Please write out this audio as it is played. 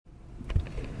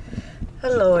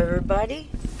Hello,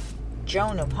 everybody.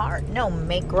 Joan of Heart. No,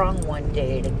 make wrong one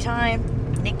day at a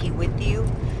time. Nikki with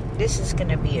you. This is going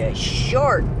to be a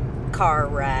short car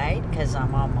ride because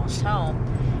I'm almost home.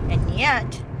 And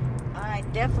yet, I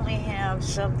definitely have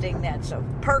something that's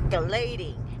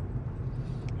percolating.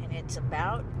 And it's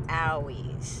about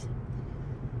owies.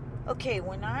 Okay,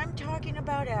 when I'm talking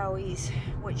about owies,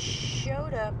 what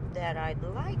showed up that I'd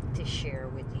like to share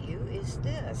with you is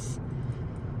this.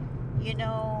 You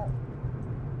know,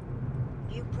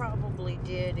 you probably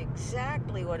did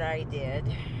exactly what I did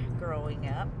growing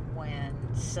up when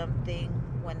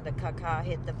the caca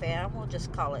hit the fan. We'll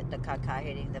just call it the caca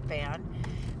hitting the fan,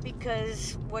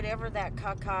 because whatever that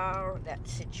caca or that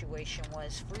situation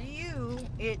was for you,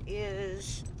 it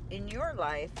is in your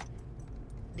life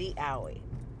the owie.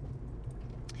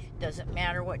 Doesn't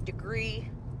matter what degree,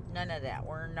 none of that.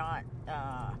 We're not,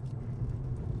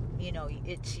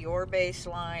 it's your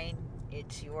baseline,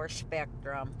 it's your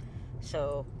spectrum.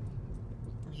 So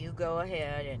you go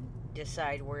ahead and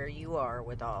decide where you are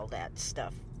with all that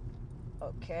stuff.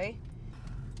 Okay?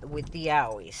 With the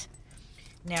owies.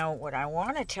 Now, what I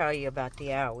want to tell you about the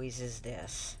owies is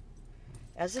this.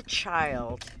 As a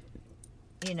child,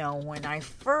 when I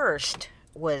first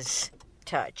was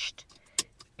touched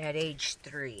at age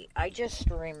 3, I just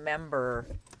remember,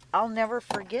 I'll never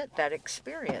forget that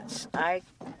experience. I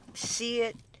see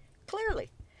it clearly.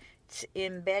 It's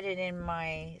embedded in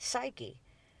my psyche.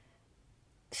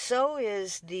 So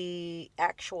is the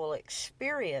actual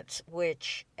experience,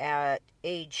 which at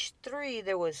age 3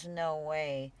 there was no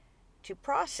way to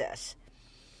process.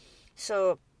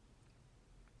 So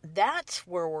that's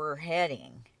where we're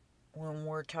heading when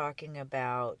we're talking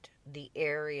about the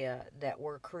area that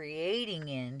we're creating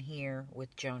in here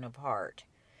with Joan of Heart.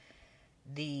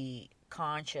 The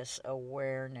conscious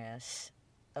awareness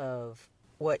of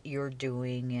what you're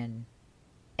doing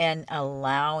and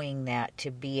allowing that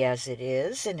to be as it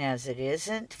is and as it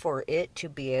isn't, for it to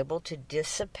be able to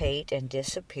dissipate and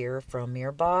disappear from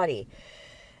your body.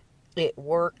 It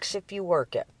works if you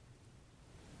work it.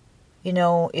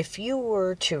 If you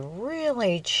were to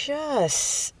really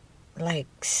just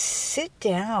sit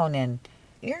down, and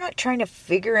you're not trying to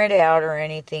figure it out or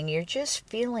anything, you're just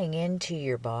feeling into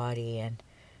your body, and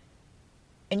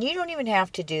you don't even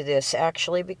have to do this,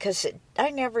 actually, because I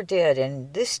never did.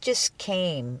 And this just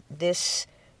came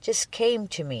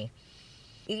to me.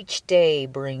 Each day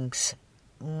brings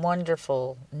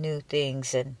wonderful new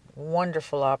things and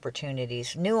wonderful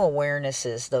opportunities, new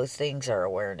awarenesses. Those things are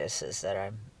awarenesses that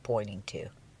I'm pointing to.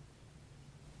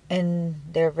 And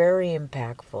they're very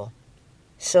impactful.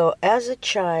 So as a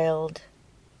child,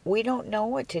 we don't know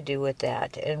what to do with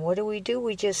that. And what do?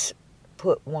 We just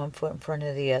put one foot in front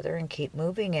of the other and keep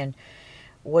moving. And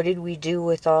what did we do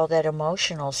with all that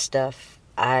emotional stuff?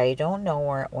 I don't know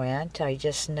where it went. I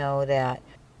just know that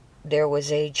there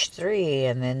was age 3,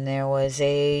 and then there was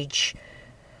age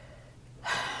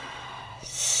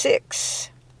 6.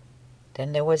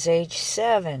 Then there was age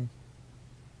 7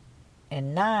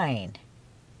 and 9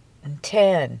 and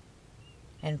 10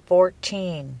 and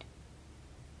 14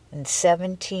 and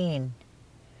 17.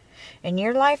 And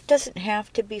your life doesn't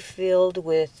have to be filled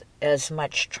with as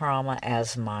much trauma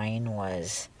as mine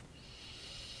was.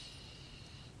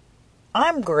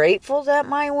 I'm grateful that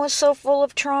mine was so full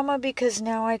of trauma, because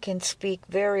now I can speak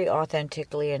very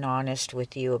authentically and honest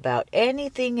with you about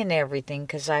anything and everything,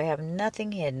 because I have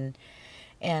nothing hidden.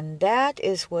 And that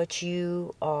is what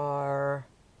you are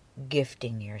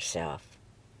gifting yourself.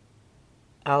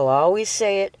 I'll always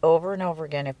say it over and over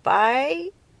again. If I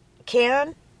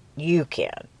can, you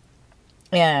can.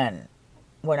 And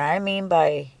what I mean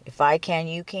by if I can,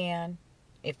 you can.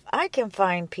 If I can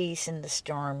find peace in the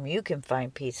storm, you can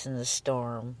find peace in the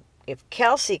storm. If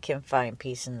Kelsey can find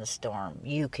peace in the storm,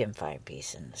 you can find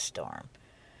peace in the storm.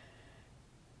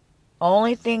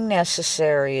 Only thing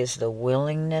necessary is the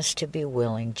willingness to be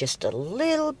willing. Just a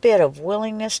little bit of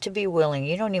willingness to be willing.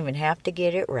 You don't even have to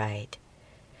get it right,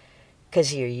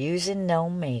 because you're using no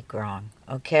make wrong,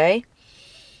 okay?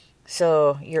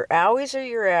 So your owies are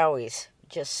your owies.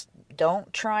 Just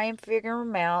don't try and figure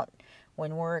them out.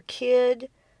 When we're a kid,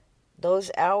 those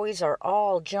owies are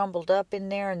all jumbled up in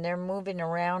there, and they're moving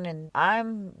around, and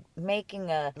I'm making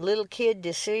a little kid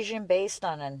decision based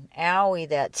on an owie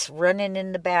that's running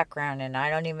in the background, and I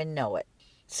don't even know it.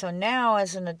 So now,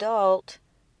 as an adult,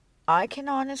 I can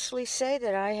honestly say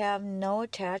that I have no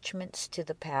attachments to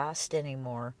the past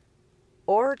anymore,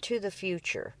 or to the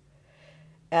future.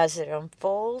 As it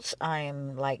unfolds, I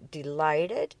am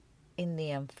delighted in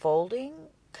the unfolding,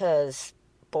 because,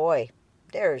 boy,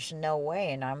 there's no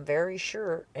way, and I'm very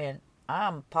sure, and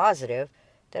I'm positive,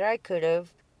 that I could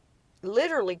have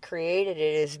literally created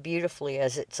it as beautifully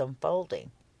as it's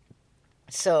unfolding.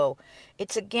 So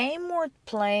it's a game worth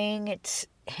playing. It's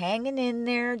hanging in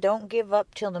there. Don't give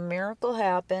up till the miracle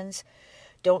happens.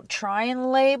 Don't try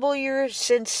and label your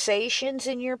sensations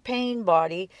in your pain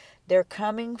body. They're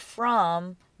coming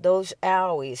from those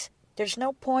owies. There's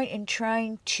no point in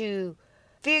trying to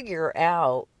figure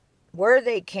out where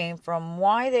they came from,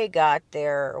 why they got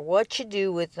there, what you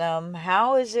do with them,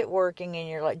 how is it working in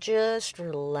your life. Just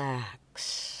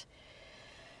relax.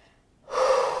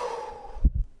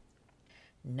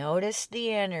 Notice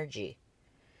the energy.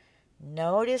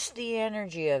 Notice the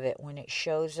energy of it when it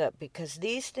shows up, because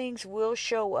these things will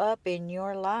show up in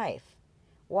your life.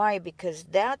 Why? Because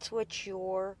that's what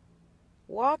you're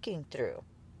walking through.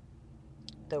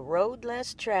 The road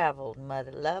less traveled,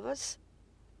 mother lovers.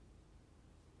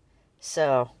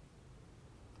 So,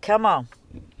 come on.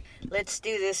 Let's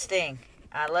do this thing.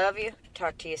 I love you.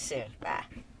 Talk to you soon. Bye.